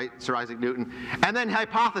gravity, right? Sir Isaac Newton. And then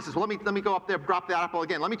hypothesis. Well, let me go up there, drop the apple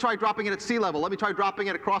again. Let me try dropping it at sea level. Let me try dropping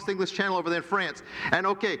it across the English Channel over there in France. And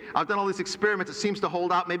okay, I've done all these experiments. It seems to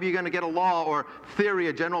hold out. Maybe you're going to get a law or theory,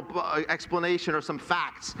 a general explanation, or some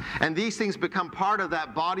facts. And these things become part of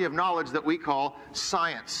that body of knowledge that we call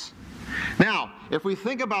science. Now, if we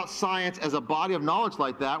think about science as a body of knowledge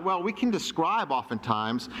like that, well, we can describe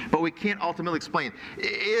oftentimes, but we can't ultimately explain.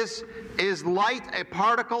 Is light a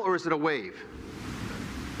particle or is it a wave?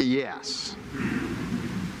 Yes.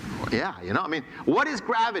 Yeah, what is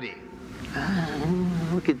gravity?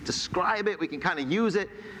 We can describe it, we can kind of use it.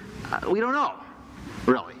 We don't know,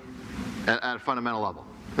 really, at a fundamental level.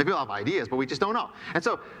 Maybe we'll have ideas, but we just don't know. And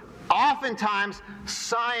so, oftentimes,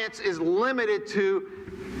 science is limited to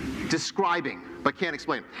describing, but can't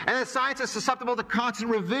explain. And then science is susceptible to constant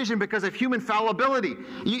revision because of human fallibility.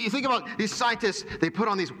 You think about these scientists, they put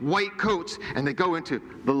on these white coats and they go into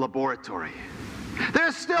the laboratory.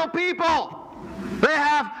 They're still people. They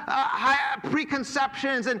have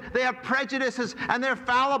preconceptions and they have prejudices and they're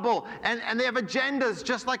fallible and they have agendas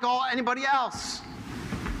just like anybody else.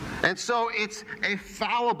 And so it's a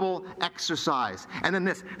fallible exercise. And then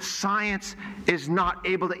this, science is not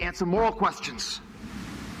able to answer moral questions.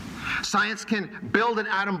 Science can build an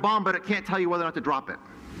atom bomb, but it can't tell you whether or not to drop it.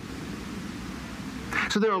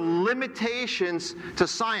 So there are limitations to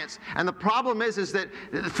science. And the problem is that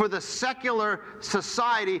for the secular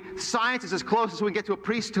society, science is as close as we get to a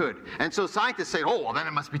priesthood. And so scientists say, oh, well, then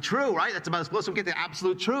it must be true, right? That's about as close as we get to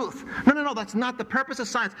absolute truth. No, that's not the purpose of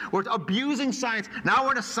science. We're abusing science. Now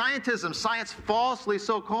we're into scientism, science falsely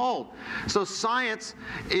so-called. So science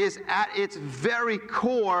is at its very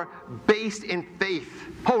core based in faith.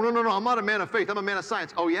 Oh, no, I'm not a man of faith. I'm a man of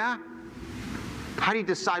science. Oh, yeah? How do you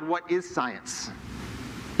decide what is science?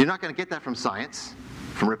 You're not going to get that from science,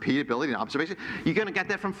 from repeatability and observation. You're going to get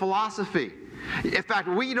that from philosophy. In fact,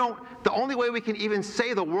 the only way we can even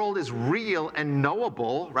say the world is real and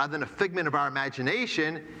knowable, rather than a figment of our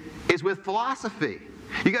imagination, is with philosophy.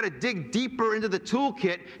 You got to dig deeper into the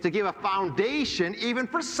toolkit to give a foundation even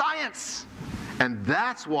for science. And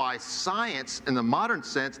that's why science, in the modern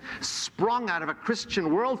sense, sprung out of a Christian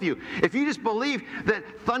worldview. If you just believe that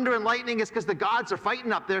thunder and lightning is because the gods are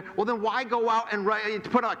fighting up there, well, then why go out and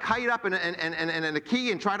put a kite up and a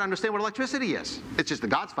key and try to understand what electricity is? It's just the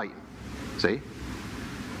gods fighting. See?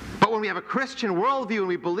 But when we have a Christian worldview and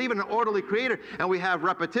we believe in an orderly creator and we have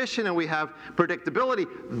repetition and we have predictability,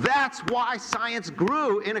 that's why science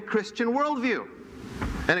grew in a Christian worldview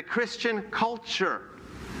and a Christian culture.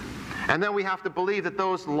 And then we have to believe that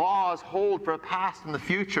those laws hold for the past and the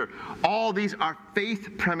future. All these are faith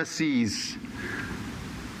premises.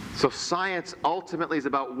 So science ultimately is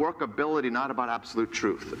about workability, not about absolute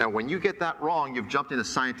truth. And when you get that wrong, you've jumped into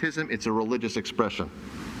scientism. It's a religious expression.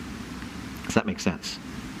 Does that make sense?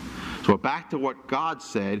 So we're back to what God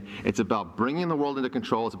said. It's about bringing the world into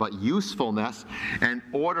control. It's about usefulness and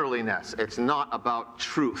orderliness. It's not about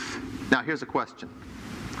truth. Now, here's a question.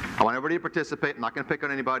 I want everybody to participate. I'm not going to pick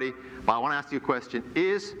on anybody, but I want to ask you a question.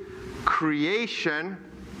 Is creation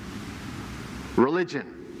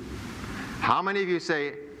religion? How many of you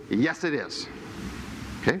say, yes, it is?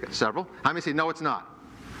 Okay, got several. How many say, no, it's not?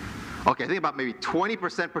 Okay, I think about maybe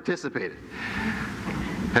 20% participated.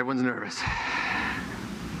 Everyone's nervous.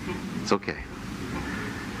 It's okay.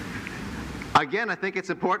 Again, I think it's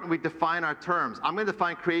important we define our terms. I'm going to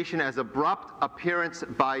define creation as abrupt appearance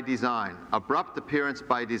by design. Abrupt appearance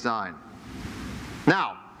by design.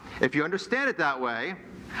 Now, if you understand it that way,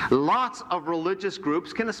 lots of religious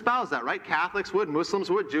groups can espouse that, right? Catholics would, Muslims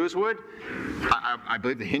would, Jews would. I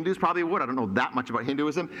believe the Hindus probably would. I don't know that much about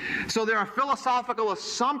Hinduism. So there are philosophical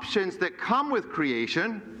assumptions that come with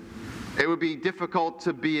creation. It would be difficult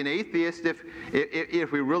to be an atheist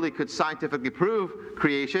if we really could scientifically prove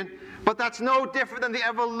creation. But that's no different than the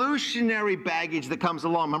evolutionary baggage that comes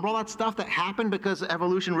along. Remember all that stuff that happened because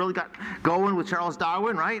evolution really got going with Charles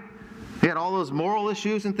Darwin, right? He had all those moral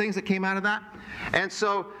issues and things that came out of that. And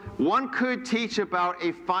so one could teach about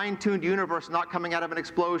a fine-tuned universe not coming out of an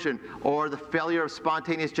explosion, or the failure of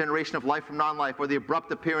spontaneous generation of life from non-life, or the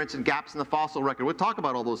abrupt appearance and gaps in the fossil record. We'll talk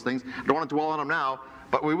about all those things. I don't want to dwell on them now,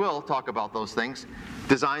 but we will talk about those things.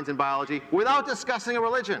 Designs in biology, without discussing a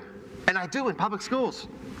religion. And I do in public schools.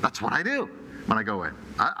 That's what I do when I go in.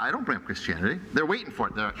 I don't bring up Christianity. They're waiting for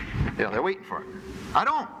it. They're waiting for it. I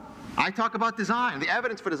don't. I talk about design, the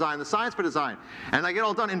evidence for design, the science for design. And I get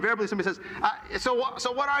all done. Invariably, somebody says, so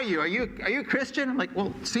what are you? Are you Christian? I'm like,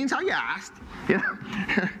 well, seems how you asked. You know?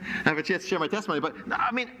 I have a chance to share my testimony. But,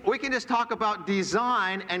 I mean, we can just talk about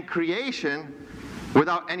design and creation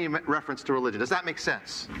without any reference to religion. Does that make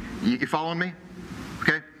sense? You following me?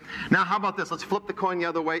 Okay? Now, how about this? Let's flip the coin the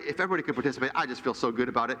other way. If everybody could participate, I just feel so good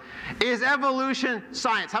about it. Is evolution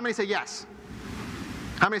science? How many say yes?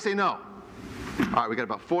 How many say no? All right, we got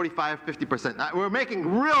about 45, 50%. We're making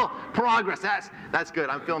real progress. That's good.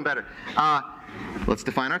 I'm feeling better. Let's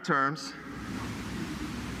define our terms.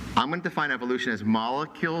 I'm going to define evolution as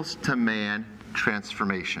molecules to man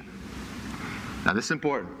transformation. Now, this is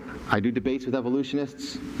important. I do debates with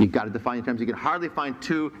evolutionists. You've got to define your terms. You can hardly find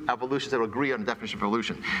two evolutionists that will agree on the definition of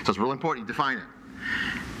evolution. So it's really important you define it.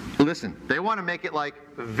 Listen, they want to make it like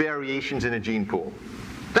variations in a gene pool.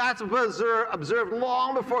 That's observed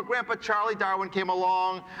long before Grandpa Charlie Darwin came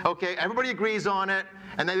along. Okay, everybody agrees on it,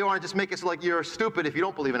 and then they want to just make it so like you're stupid if you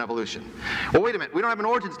don't believe in evolution. Well, wait a minute. We don't have an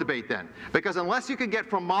origins debate then, because unless you can get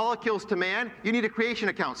from molecules to man, you need a creation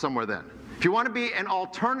account somewhere then. If you want to be an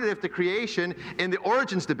alternative to creation in the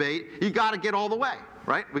origins debate, you got to get all the way,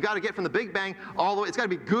 right? We got to get from the Big Bang all the way. It's got to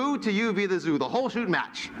be goo to you via the zoo, the whole shoot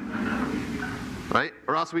match. Right?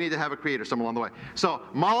 Or else we need to have a creator somewhere along the way. So,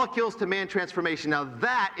 molecules to man transformation. Now,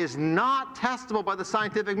 that is not testable by the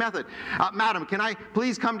scientific method. Madam, can I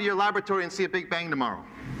please come to your laboratory and see a Big Bang tomorrow?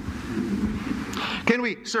 Can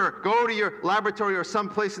we, sir, go to your laboratory or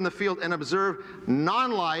someplace in the field and observe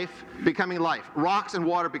non-life becoming life, rocks and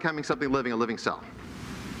water becoming something living, a living cell?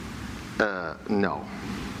 No.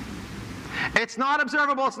 It's not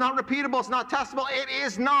observable, it's not repeatable, it's not testable, it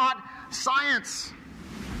is not science.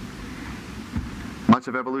 Much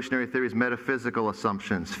of evolutionary theory is metaphysical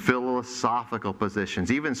assumptions, philosophical positions,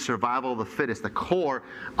 even survival of the fittest. The core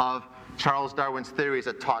of Charles Darwin's theory is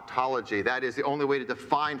a tautology. That is, the only way to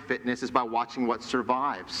define fitness is by watching what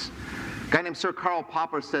survives. A guy named Sir Karl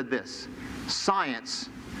Popper said this: science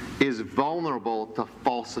is vulnerable to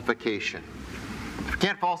falsification. If you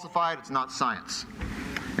can't falsify it, it's not science.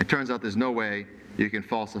 It turns out there's no way you can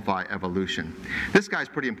falsify evolution. This guy's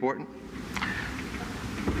pretty important.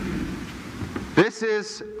 This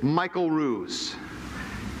is Michael Ruse.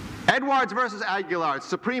 Edwards versus Aguilar,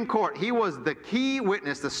 Supreme Court. He was the key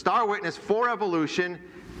witness, the star witness for evolution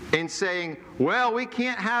in saying, well, we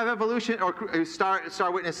can't have evolution, or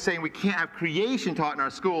star witness saying we can't have creation taught in our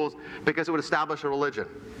schools because it would establish a religion.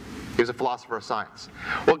 He was a philosopher of science.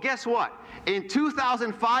 Well, guess what? In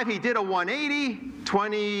 2005, he did a 180,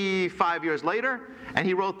 25 years later, and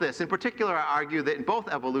he wrote this. In particular, I argue that in both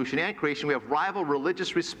evolution and creation, we have rival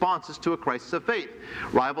religious responses to a crisis of faith.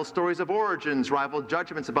 Rival stories of origins, rival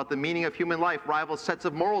judgments about the meaning of human life, rival sets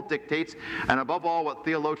of moral dictates, and above all, what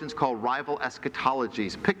theologians call rival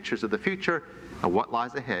eschatologies, pictures of the future and what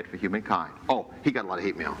lies ahead for humankind. Oh, he got a lot of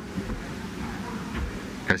hate mail.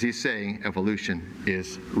 Because he's saying evolution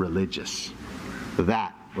is religious.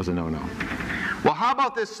 That was a no-no. Well, how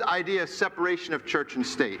about this idea of separation of church and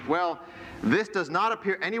state? Well, this does not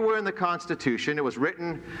appear anywhere in the Constitution. It was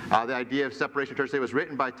written, the idea of separation of church and state was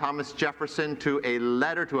written by Thomas Jefferson to a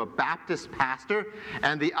letter to a Baptist pastor,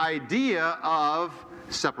 and the idea of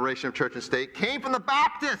separation of church and state came from the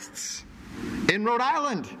Baptists in Rhode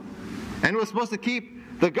Island, and it was supposed to keep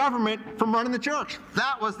the government from running the church.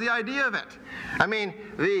 That was the idea of it. I mean,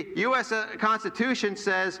 the U.S. Constitution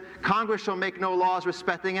says Congress shall make no laws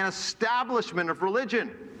respecting an establishment of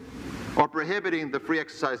religion or prohibiting the free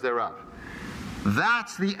exercise thereof.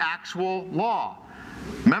 That's the actual law.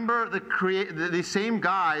 Remember, the same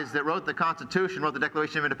guys that wrote the Constitution, wrote the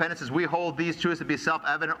Declaration of Independence, says we hold these truths to be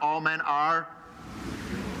self-evident, all men are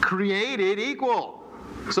created equal.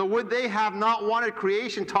 So would they have not wanted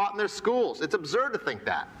creation taught in their schools? It's absurd to think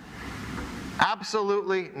that.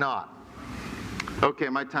 Absolutely not. Okay,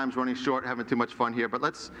 my time's running short, having too much fun here, but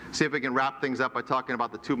let's see if we can wrap things up by talking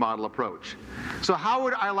about the two-model approach. So how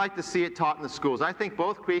would I like to see it taught in the schools? I think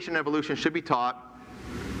both creation and evolution should be taught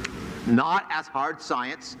not as hard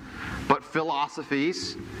science, but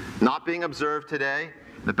philosophies, not being observed today.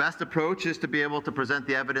 The best approach is to be able to present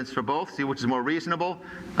the evidence for both, see which is more reasonable.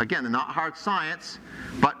 Again, they're not hard science,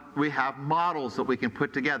 but we have models that we can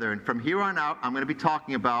put together. And from here on out, I'm going to be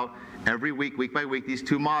talking about every week, week by week, these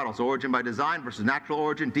two models: origin by design versus natural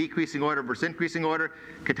origin, decreasing order versus increasing order,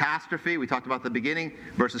 catastrophe, we talked about at the beginning,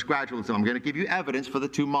 versus gradualism. I'm going to give you evidence for the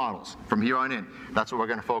two models from here on in. That's what we're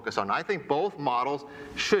going to focus on. I think both models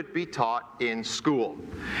should be taught in school.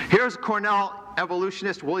 Here's Cornell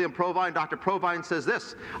evolutionist William Provine. Dr. Provine says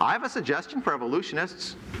this: I have a suggestion for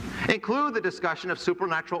evolutionists. Include the discussion of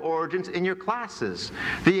supernatural origins in your classes.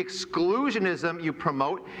 The exclusionism you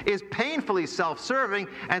promote is painfully self-serving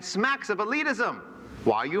and smacks of elitism.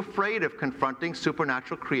 Why are you afraid of confronting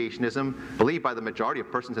supernatural creationism believed by the majority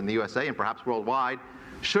of persons in the USA and perhaps worldwide?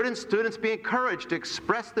 Shouldn't students be encouraged to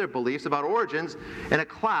express their beliefs about origins in a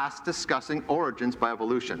class discussing origins by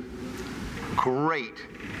evolution? Great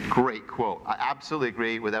quote. I absolutely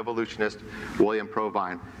agree with evolutionist William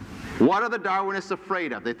Provine. What are the Darwinists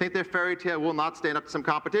afraid of? They think their fairy tale will not stand up to some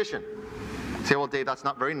competition. Say, well, Dave, that's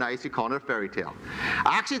not very nice. You're calling it a fairy tale.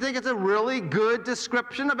 I actually think it's a really good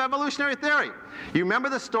description of evolutionary theory. You remember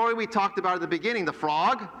the story we talked about at the beginning, the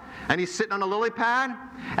frog? And he's sitting on a lily pad,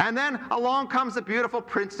 and then along comes a beautiful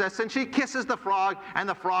princess, and she kisses the frog, and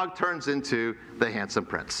the frog turns into the handsome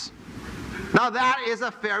prince. Now that is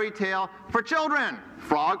a fairy tale for children.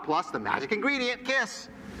 Frog plus the magic ingredient, kiss,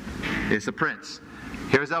 is the prince.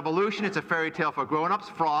 Here's evolution. It's a fairy tale for grown-ups.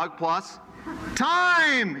 Frog plus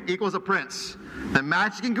time equals a prince. The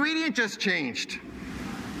magic ingredient just changed,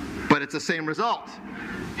 but it's the same result.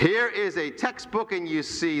 Here is a textbook, and you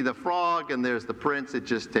see the frog, and there's the prince. It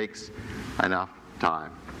just takes enough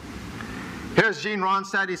time. Here's Jean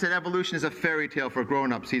Ronstadt. He said evolution is a fairy tale for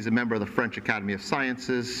grown-ups. He's a member of the French Academy of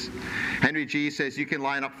Sciences. Henry G. says you can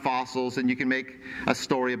line up fossils and you can make a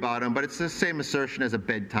story about them, but it's the same assertion as a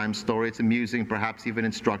bedtime story. It's amusing, perhaps even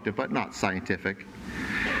instructive, but not scientific.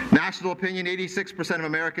 National opinion: 86% of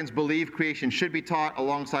Americans believe creation should be taught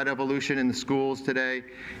alongside evolution in the schools today.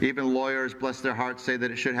 Even lawyers, bless their hearts, say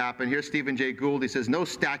that it should happen. Here's Stephen Jay Gould. He says no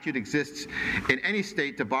statute exists in any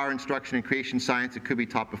state to bar instruction in creation science. It could be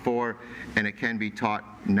taught before, and it can be taught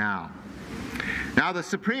now. Now, the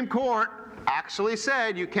Supreme Court actually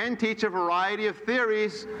said you can teach a variety of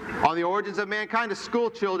theories on the origins of mankind to school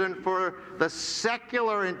children for the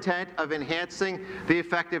secular intent of enhancing the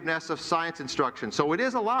effectiveness of science instruction. So it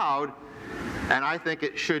is allowed, and I think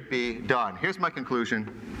it should be done. Here's my conclusion.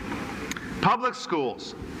 Public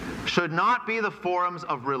schools should not be the forums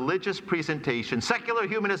of religious presentation, secular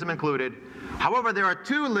humanism included. However, there are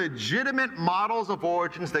two legitimate models of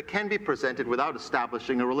origins that can be presented without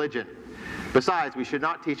establishing a religion. Besides, we should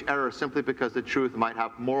not teach error simply because the truth might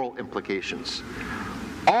have moral implications.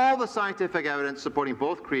 All the scientific evidence supporting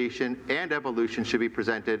both creation and evolution should be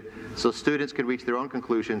presented so students can reach their own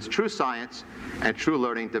conclusions. True science and true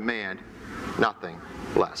learning demand nothing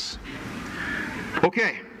less.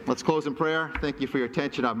 Okay, let's close in prayer. Thank you for your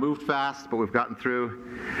attention. I've moved fast, but we've gotten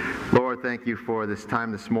through. Lord, thank you for this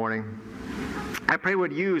time this morning. I pray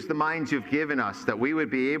we'd use the minds you've given us, that we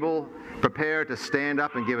would be able, prepared to stand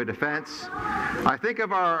up and give a defense. I think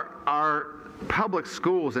of our public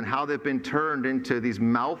schools and how they've been turned into these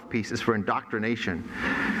mouthpieces for indoctrination.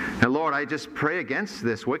 And Lord, I just pray against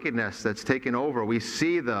this wickedness that's taken over. We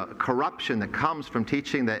see the corruption that comes from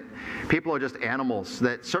teaching that people are just animals,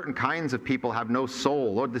 that certain kinds of people have no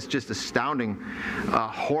soul. Lord, this is just astounding,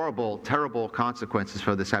 horrible, terrible consequences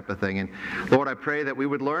for this type of thing. And Lord, I pray that we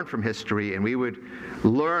would learn from history and we would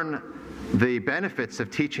learn the benefits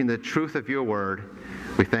of teaching the truth of your word.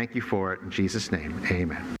 We thank you for it. In Jesus' name,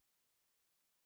 amen.